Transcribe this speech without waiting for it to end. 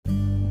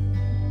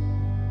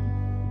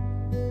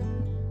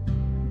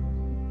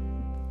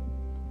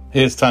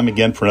Hey, it's time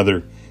again for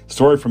another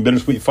story from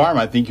Bittersweet Farm.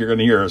 I think you're going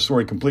to hear a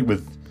story complete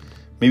with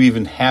maybe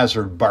even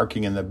hazard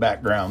barking in the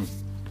background.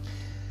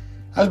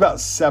 I was about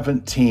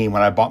 17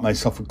 when I bought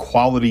myself a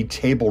quality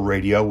table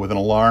radio with an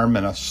alarm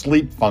and a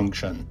sleep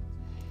function.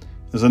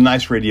 It was a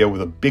nice radio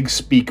with a big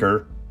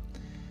speaker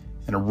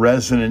and a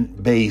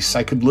resonant bass.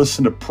 I could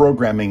listen to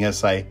programming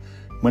as I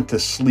went to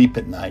sleep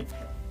at night.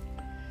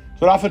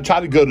 So I'd often try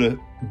to go to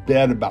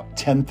bed about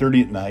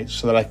 10:30 at night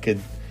so that I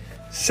could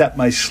set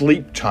my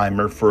sleep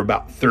timer for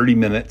about 30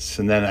 minutes,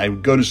 and then I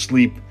would go to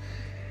sleep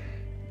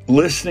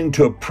listening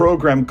to a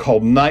program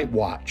called Night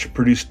Watch,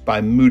 produced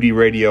by Moody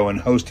Radio and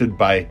hosted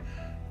by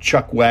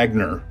Chuck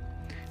Wagner.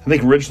 I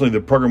think originally the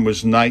program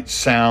was Night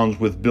Sounds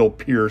with Bill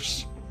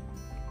Pierce.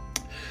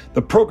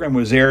 The program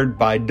was aired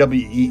by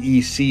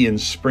WEEC in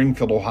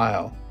Springfield,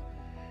 Ohio,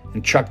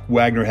 and Chuck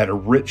Wagner had a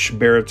rich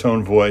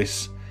baritone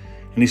voice,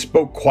 and he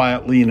spoke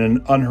quietly in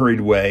an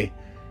unhurried way.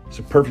 It's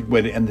a perfect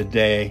way to end the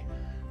day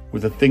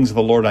with the things of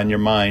the Lord on your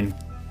mind.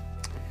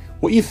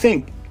 What you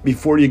think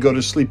before you go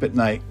to sleep at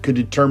night could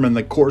determine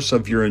the course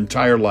of your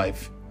entire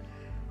life.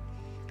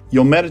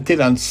 You'll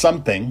meditate on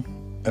something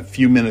a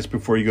few minutes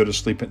before you go to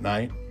sleep at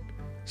night.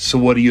 So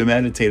what do you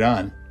meditate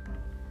on?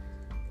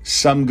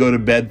 Some go to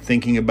bed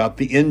thinking about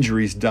the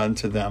injuries done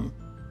to them,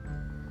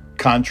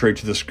 contrary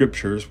to the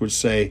scriptures, which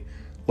say,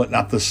 "Let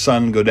not the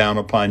sun go down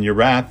upon your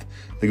wrath."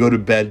 They go to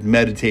bed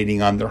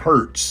meditating on their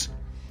hurts.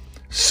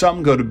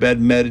 Some go to bed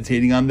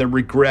meditating on their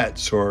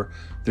regrets or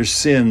their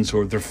sins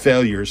or their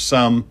failures.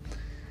 Some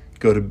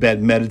go to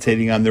bed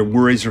meditating on their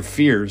worries or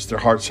fears. Their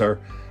hearts are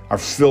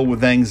filled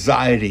with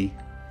anxiety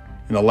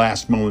in the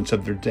last moments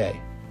of their day.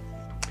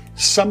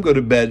 Some go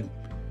to bed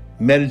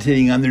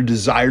meditating on their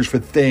desires for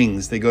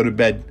things. They go to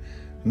bed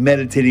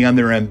meditating on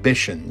their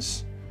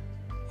ambitions.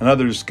 And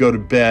others go to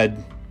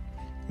bed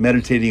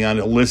meditating on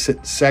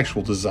illicit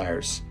sexual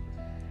desires.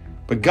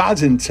 But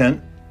God's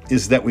intent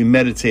is that we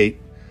meditate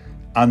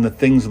on the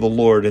things of the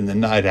Lord in the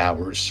night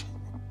hours.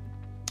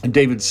 And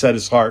David set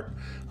his heart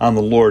on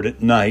the Lord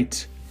at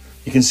night.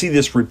 You can see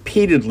this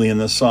repeatedly in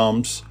the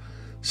Psalms.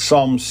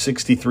 Psalm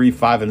 63,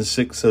 5 and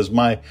 6 says,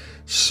 "My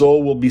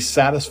soul will be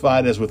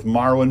satisfied as with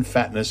marrow and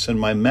fatness, and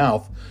my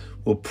mouth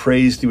will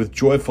praise thee with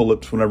joyful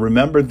lips when I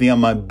remember thee on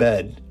my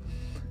bed,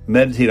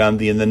 meditate on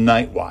thee in the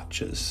night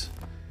watches."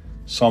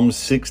 Psalm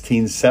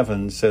 16,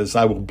 7 says,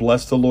 "I will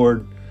bless the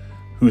Lord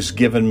who's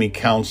given me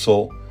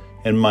counsel,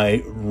 and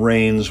my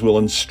reins will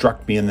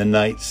instruct me in the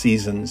night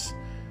seasons."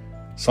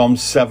 Psalm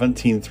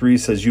 17:3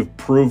 says, "You've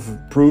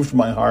proved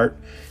my heart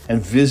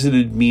and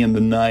visited me in the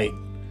night."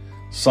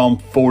 Psalm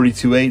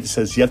 42:8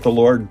 says, "Yet the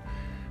Lord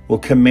will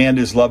command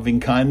his loving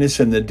kindness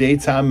in the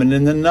daytime, and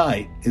in the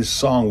night his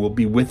song will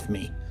be with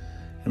me,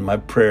 and my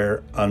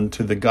prayer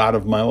unto the God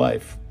of my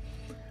life."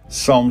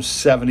 Psalm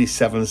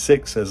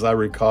 77:6 says, "I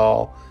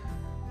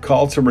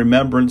call to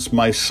remembrance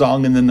my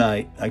song in the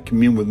night. I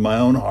commune with my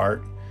own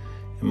heart,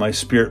 and my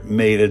spirit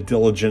made a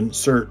diligent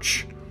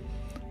search."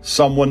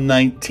 Psalm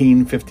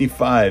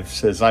 119:55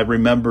 says, "I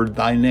remembered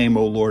thy name,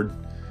 O Lord,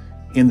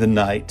 in the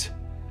night."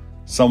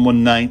 Psalm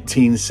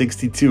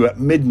 119:62, "At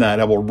midnight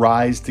I will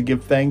rise to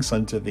give thanks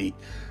unto thee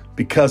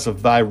because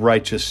of thy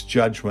righteous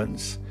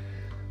judgments."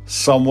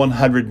 Psalm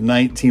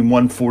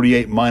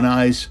 119:148, "Mine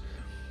eyes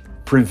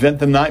prevent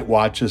the night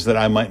watches that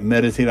I might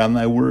meditate on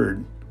thy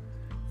word."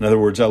 In other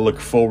words, I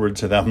look forward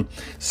to them.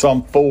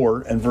 Psalm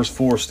 4 and verse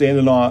 4, "Stand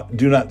in awe,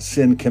 do not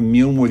sin,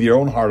 commune with your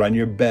own heart on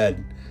your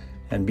bed,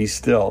 and be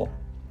still."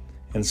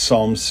 And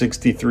Psalm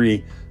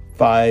 63,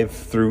 5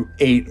 through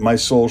 8, "My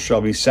soul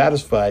shall be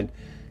satisfied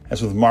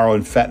as with marrow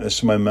and fatness,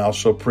 and my mouth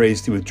shall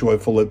praise thee with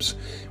joyful lips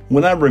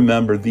when I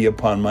remember thee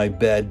upon my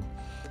bed,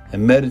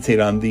 and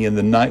meditate on thee in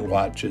the night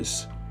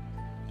watches."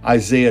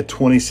 Isaiah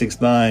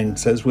 26:9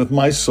 says, "With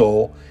my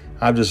soul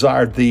I've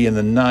desired thee in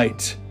the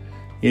night.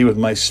 Yea, with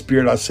my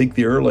spirit I'll seek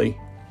thee early."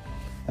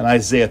 And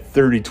Isaiah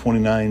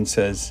 30:29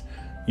 says,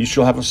 "You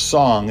shall have a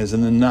song as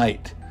in the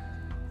night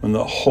when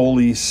the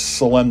holy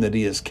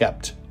solemnity is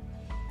kept."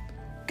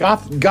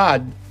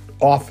 God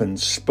often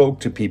spoke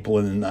to people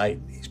in the night.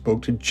 He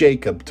spoke to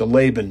Jacob, to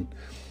Laban,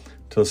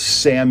 to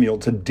Samuel,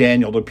 to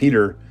Daniel, to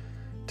Peter,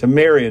 to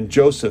Mary and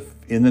Joseph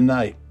in the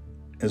night.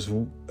 As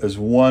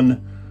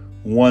one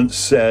once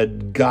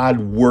said, God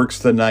works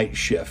the night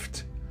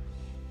shift.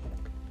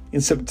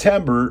 In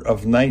September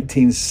of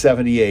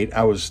 1978,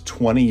 I was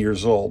 20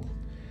 years old,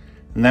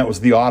 and that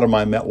was the autumn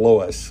I met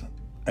Lois.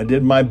 I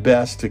did my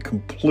best to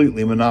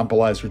completely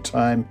monopolize her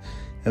time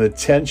and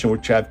attention,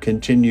 which I've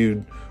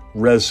continued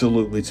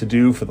resolutely to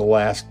do for the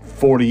last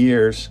 40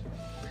 years.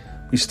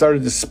 We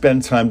started to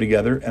spend time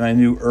together, and I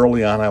knew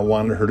early on I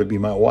wanted her to be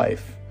my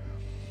wife.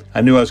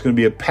 I knew I was going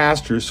to be a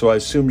pastor, so I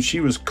assumed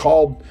she was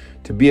called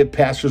to be a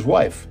pastor's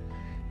wife.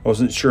 I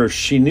wasn't sure if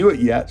she knew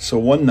it yet, so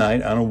one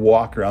night on a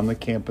walk around the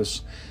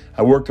campus,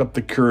 I worked up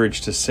the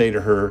courage to say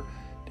to her,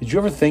 "Did you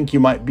ever think you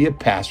might be a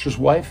pastor's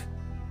wife?"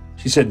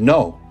 She said,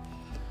 "No."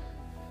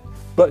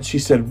 But she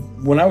said,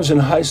 "When I was in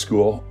high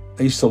school,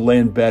 I used to lay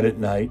in bed at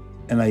night,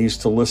 and I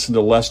used to listen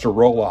to Lester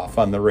Roloff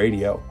on the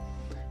radio.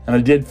 And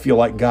I did feel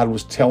like God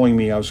was telling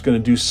me I was going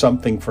to do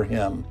something for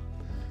him.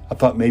 I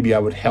thought maybe I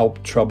would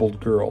help troubled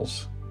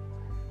girls.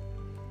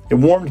 It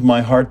warmed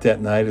my heart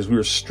that night as we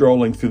were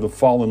strolling through the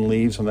fallen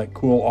leaves on that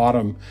cool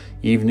autumn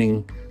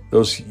evening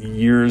those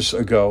years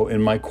ago.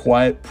 In my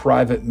quiet,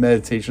 private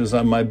meditations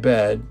on my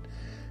bed,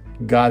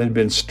 God had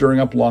been stirring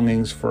up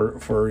longings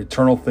for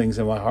eternal things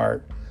in my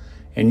heart,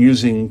 and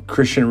using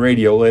Christian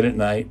radio late at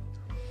night.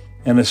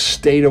 And a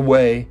state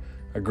away,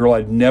 a girl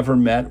I'd never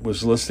met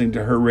was listening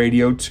to her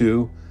radio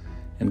too,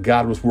 and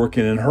God was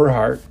working in her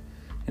heart,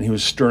 and he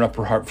was stirring up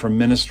her heart for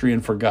ministry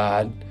and for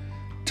God,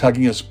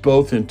 tugging us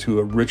both into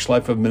a rich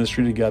life of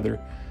ministry together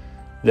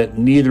that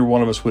neither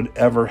one of us would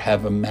ever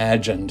have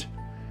imagined.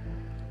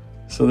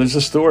 So there's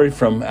a story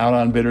from out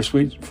on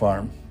Bittersweet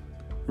Farm,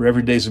 where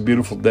every day's a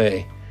beautiful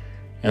day,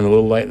 and the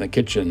little light in the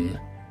kitchen,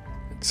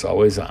 it's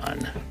always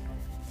on.